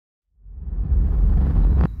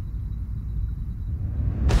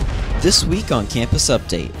This week on Campus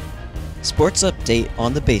Update, sports update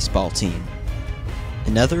on the baseball team,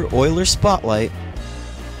 another Oilers spotlight,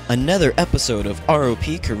 another episode of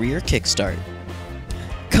ROP Career Kickstart,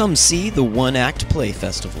 come see the One Act Play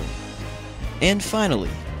Festival, and finally,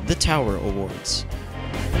 the Tower Awards.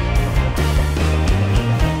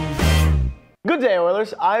 Good day,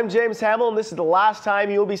 Oilers. I'm James Hamill, and this is the last time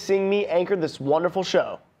you'll be seeing me anchor this wonderful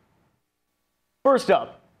show. First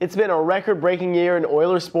up, it's been a record-breaking year in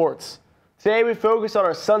Oilers sports. Today we focus on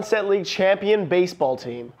our Sunset League champion baseball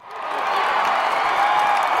team.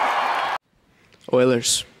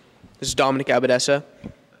 Oilers. This is Dominic Abadessa.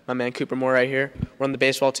 My man Cooper Moore right here. We're on the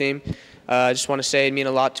baseball team. I just want to say it means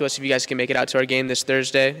a lot to us if you guys can make it out to our game this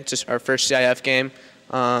Thursday. It's just our first CIF game.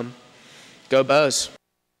 Go Bows.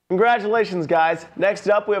 Congratulations, guys. Next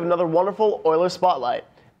up, we have another wonderful Oilers spotlight.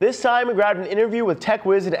 This time, we grabbed an interview with tech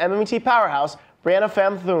whiz and MMT powerhouse, Brianna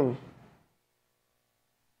Pham-Thung.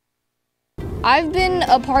 I've been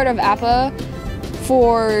a part of APA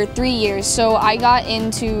for 3 years, so I got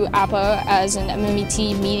into APA as an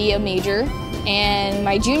MMT media major, and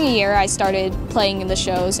my junior year I started playing in the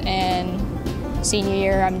shows, and senior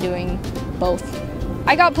year I'm doing both.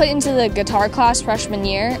 I got put into the guitar class freshman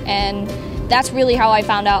year, and that's really how I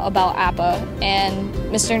found out about APA, and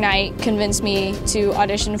Mr. Knight convinced me to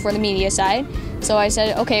audition for the media side. So I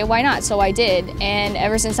said, okay, why not? So I did, and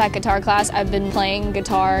ever since that guitar class, I've been playing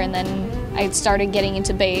guitar, and then I started getting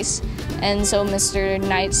into bass. And so Mr.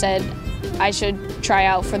 Knight said I should try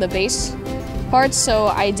out for the bass parts, so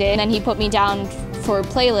I did. And he put me down for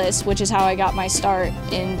playlists, which is how I got my start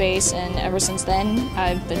in bass, and ever since then,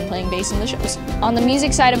 I've been playing bass in the shows. On the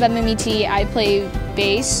music side of MMET, I play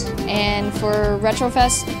bass, and for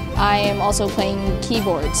Retrofest, I am also playing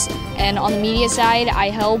keyboards. And on the media side, I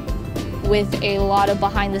help with a lot of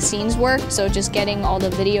behind-the-scenes work, so just getting all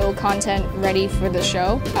the video content ready for the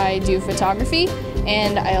show. I do photography,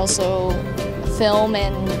 and I also film,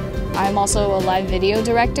 and I'm also a live video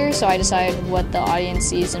director, so I decide what the audience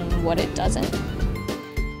sees and what it doesn't.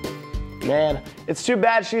 Man, it's too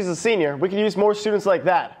bad she's a senior. We could use more students like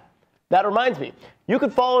that. That reminds me, you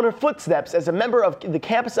could follow in her footsteps as a member of the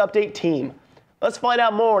Campus Update team. Let's find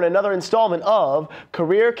out more in another installment of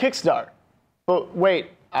Career Kickstart. But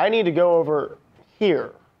wait, I need to go over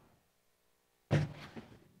here.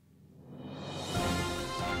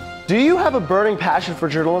 Do you have a burning passion for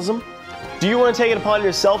journalism? Do you want to take it upon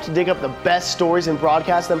yourself to dig up the best stories and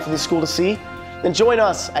broadcast them for the school to see? Then join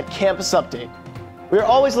us at Campus Update. We are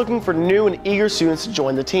always looking for new and eager students to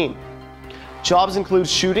join the team. Jobs include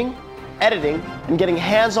shooting, editing, and getting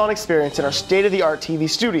hands-on experience in our state-of-the-art TV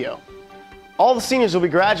studio. All the seniors will be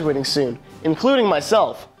graduating soon, including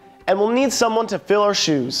myself, and we'll need someone to fill our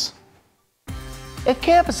shoes. If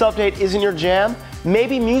Campus Update isn't your jam,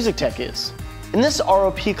 maybe music tech is. In this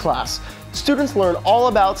ROP class, students learn all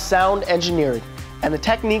about sound engineering and the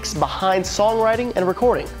techniques behind songwriting and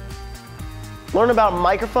recording. Learn about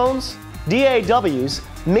microphones, DAWs,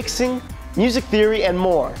 mixing, music theory, and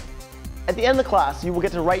more. At the end of the class, you will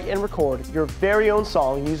get to write and record your very own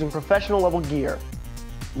song using professional level gear.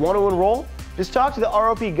 Want to enroll? Just talk to the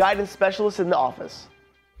ROP guidance specialist in the office.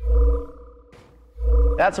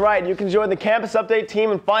 That's right, you can join the Campus Update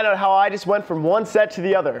team and find out how I just went from one set to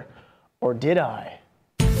the other. Or did I?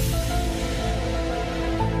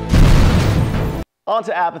 On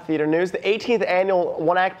to APA Theater News. The 18th Annual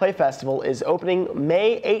One Act Play Festival is opening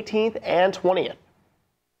May 18th and 20th.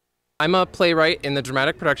 I'm a playwright in the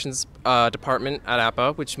Dramatic Productions department at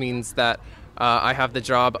APA, which means that I have the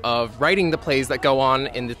job of writing the plays that go on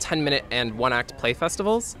in the 10-minute and one-act play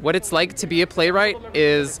festivals. What it's like to be a playwright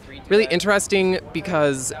is really interesting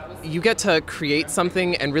because you get to create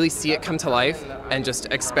something and really see it come to life, and just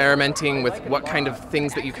experimenting with what kind of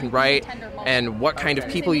things that you can write and what kind of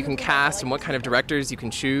people you can cast and what kind of directors you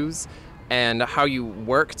can choose, and how you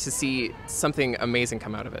work to see something amazing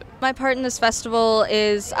come out of it. My part in this festival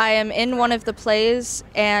is I am in one of the plays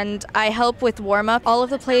and I help with warm-up. All of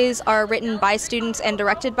the plays are written by students and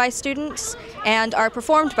directed by students and are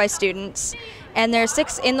performed by students. And there are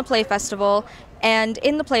 6 in the play festival. And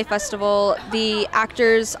in the play festival, the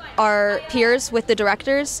actors are peers with the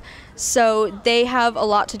directors, so they have a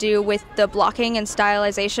lot to do with the blocking and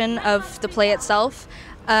stylization of the play itself.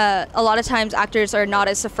 A lot of times actors are not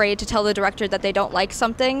as afraid to tell the director that they don't like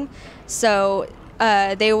something, so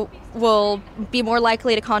they will be more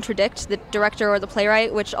likely to contradict the director or the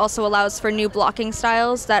playwright, which also allows for new blocking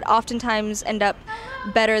styles that oftentimes end up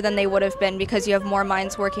better than they would have been because you have more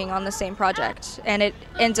minds working on the same project, and it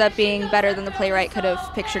ends up being better than the playwright could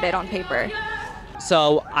have pictured it on paper.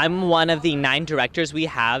 So I'm one of the 9 directors we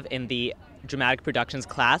have in the Dramatic Productions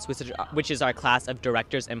class, which is our class of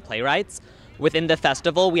directors and playwrights. Within the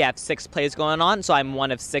festival, we have 6 plays going on, so I'm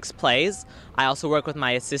one of 6 plays. I also work with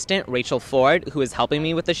my assistant, Rachel Ford, who is helping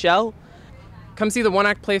me with the show. Come see the One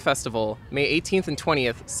Act Play Festival, May 18th and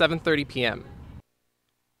 20th, 7:30 p.m.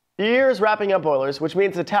 The year is wrapping up, Oilers, which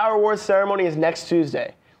means the Tower Awards ceremony is next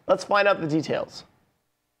Tuesday. Let's find out the details.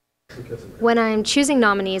 When I'm choosing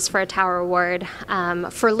nominees for a Tower Award,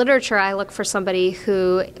 for literature, I look for somebody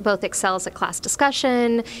who both excels at class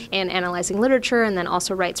discussion and analyzing literature, and then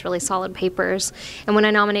also writes really solid papers. And when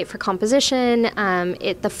I nominate for composition,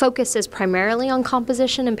 the focus is primarily on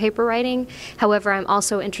composition and paper writing. However, I'm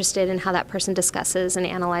also interested in how that person discusses and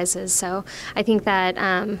analyzes. So I think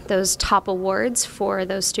that those top awards for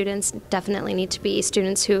those students definitely need to be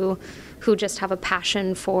students who just have a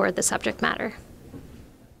passion for the subject matter.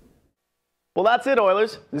 Well, that's it,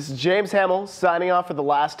 Oilers. This is James Hamill signing off for the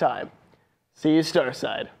last time. See you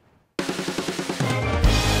Starside.